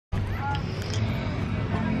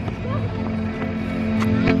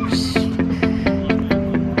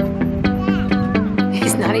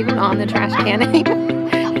even on the trash can anymore.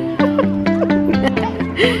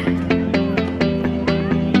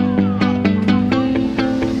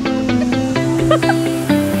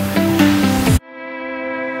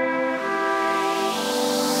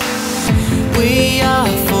 We are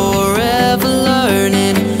forever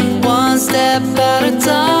learning, one step at a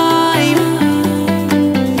time.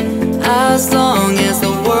 As long as the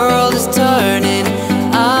world is turning,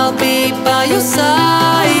 I'll be by your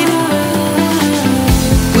side.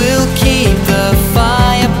 We'll keep the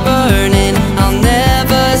fire burning, I'll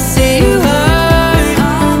never see you hurt.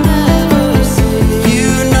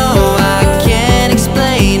 You know I can't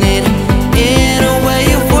explain it in a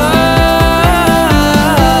way of words.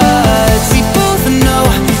 We both know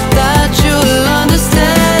that you'll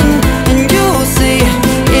understand, and you'll see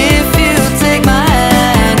if you take my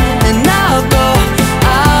hand, and I'll go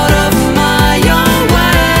out of my own way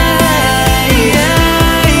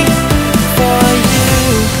for you.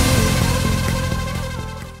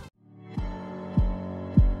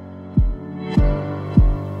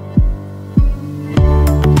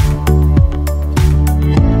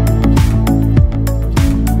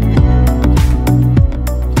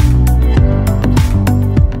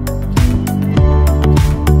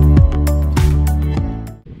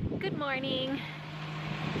 Good morning.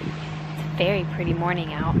 It's a very pretty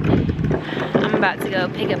morning out. I'm about to go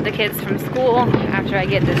pick up the kids from school after I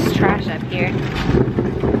get this trash up here.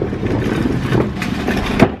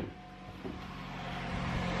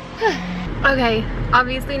 Okay,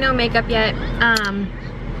 obviously no makeup yet. I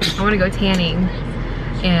want to go tanning,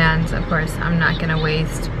 and of course I'm not gonna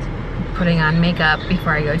waste putting on makeup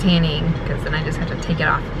before I go tanning, because then I just have to take it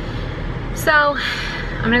off. So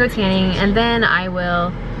I'm gonna go tanning, and then I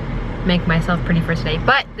will make myself pretty for today.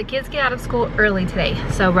 But the kids get out of school early today,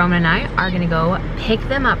 so Roman and I are gonna go pick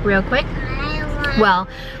them up real quick. Well,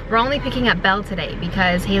 we're only picking up Belle today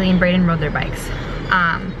because Haley and Brayden rode their bikes,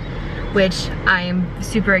 which I am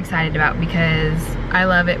super excited about because I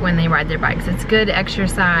love it when they ride their bikes. It's good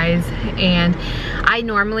exercise, and I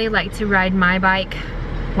normally like to ride my bike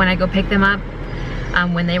when I go pick them up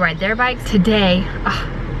when they ride their bikes. Today,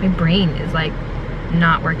 my brain is like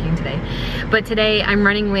not working today, but today I'm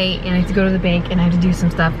running late and I have to go to the bank and I have to do some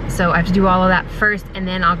stuff, so I have to do all of that first, and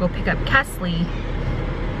then I'll go pick up Kesley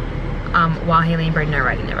while Haley and Brayden are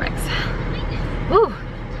riding their bikes. Woo!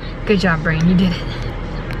 Good job, Brain, you did it.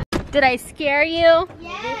 Did I scare you?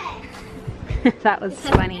 Yes. That was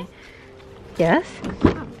funny. Yes?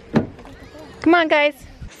 Come on, guys.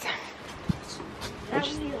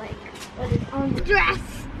 Dress.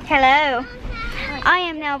 Hello. I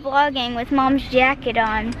am now vlogging with Mom's jacket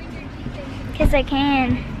on, because I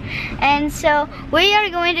can. And so we are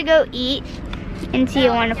going to go eat in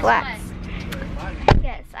Tijuana Flats.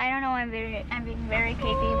 Yes, I don't know, I'm being very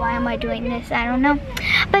creepy. Why am I doing this? I don't know.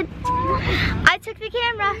 But I took the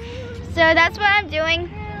camera, so that's what I'm doing.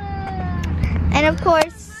 And of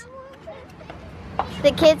course,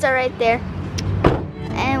 the kids are right there.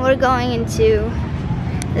 And we're going into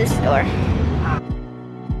the store.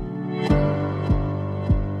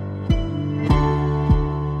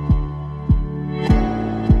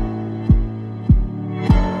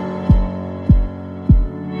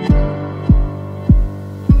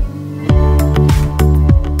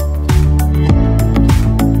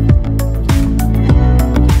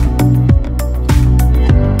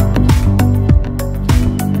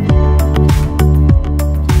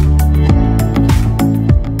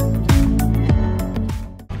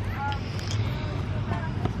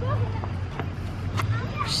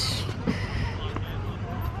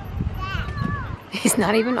 He's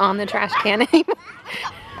not even on the trash can anymore.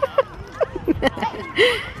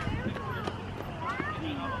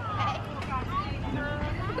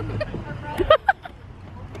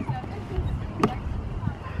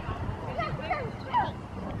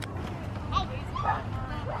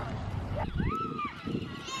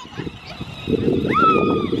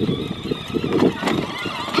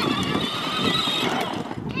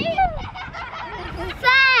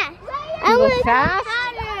 Go fast?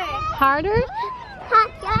 Harder?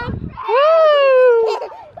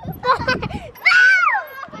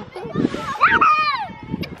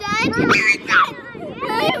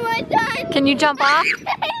 Can you jump off?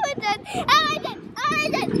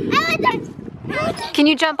 Can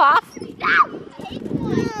you jump off?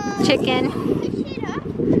 Chicken.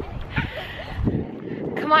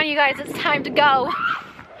 Come on, you guys, it's time to go.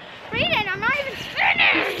 Brayden, I'm not even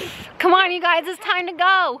finished. Come on, you guys, it's time to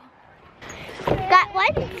go. Got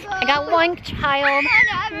one? I got one child.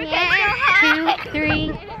 Yeah. 2,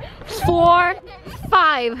 3, 4,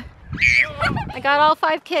 5. I got all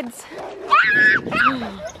 5 kids.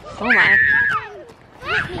 Oh my.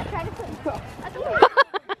 Try to put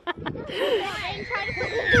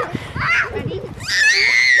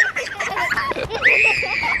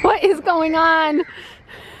What is going on?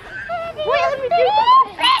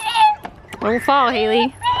 Don't fall,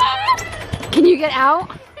 Haley. Can you get out?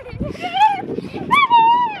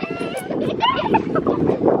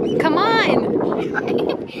 Come on.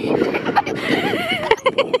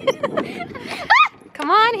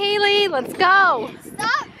 Come on, Haley. Let's go.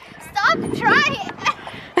 Stop trying.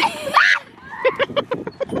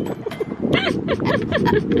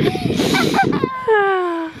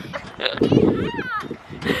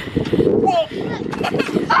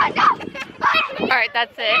 All right,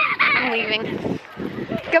 that's it. I'm leaving.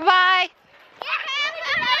 Goodbye.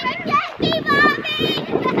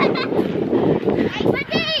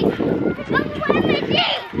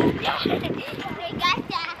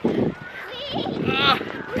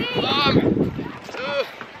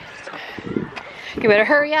 You better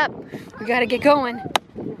hurry up. We gotta get going. Mom,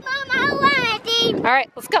 I want to. All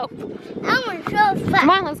right, let's go. I want to go fast. Come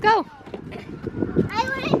on, let's go. I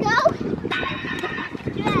want to go.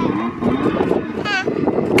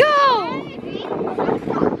 Go!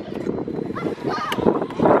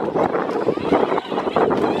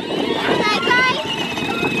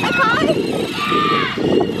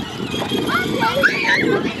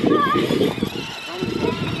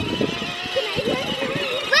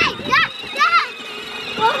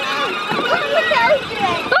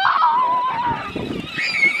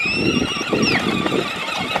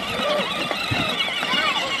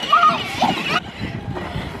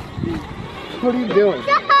 What are you doing?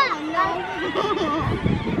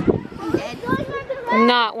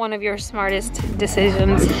 Not one of your smartest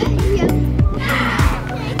decisions.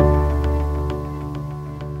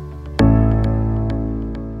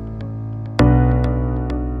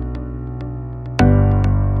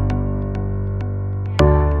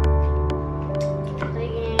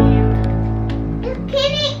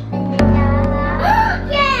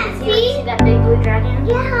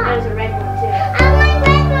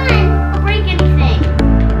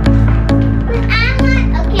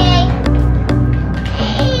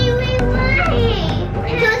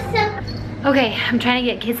 Okay, I'm trying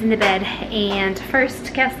to get kids into bed, and first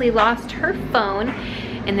Kesley lost her phone,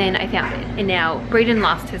 and then I found it, and now Brayden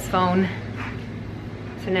lost his phone.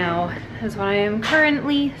 So now that's what I am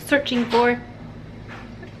currently searching for.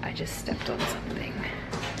 I just stepped on something.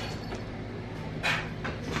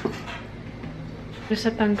 Just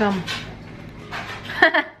stepped on gum.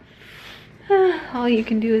 All you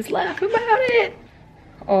can do is laugh about it.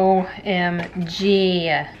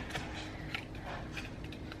 OMG.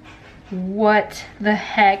 What the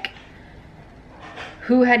heck?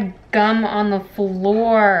 Who had gum on the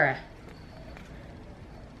floor?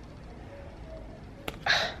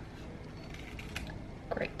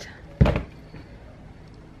 Great.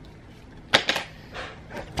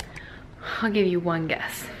 I'll give you one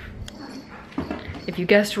guess. If you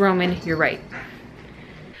guessed Roman, you're right.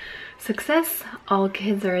 Success, all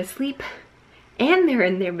kids are asleep and they're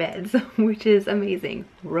in their beds, which is amazing.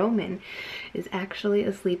 Roman is actually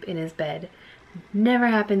asleep in his bed. Never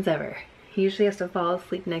happens ever. He usually has to fall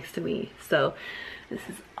asleep next to me. So this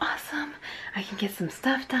is awesome. I can get some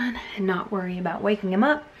stuff done and not worry about waking him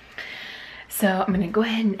up. So I'm gonna go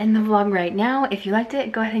ahead and end the vlog right now. If you liked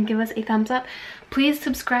it, go ahead and give us a thumbs up. Please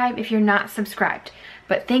subscribe if you're not subscribed.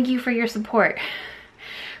 But thank you for your support.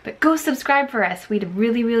 But go subscribe for us. We'd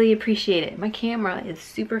really, really appreciate it. My camera is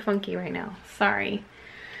super funky right now. Sorry.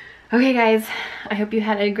 Okay guys, I hope you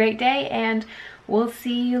had a great day and we'll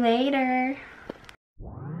see you later.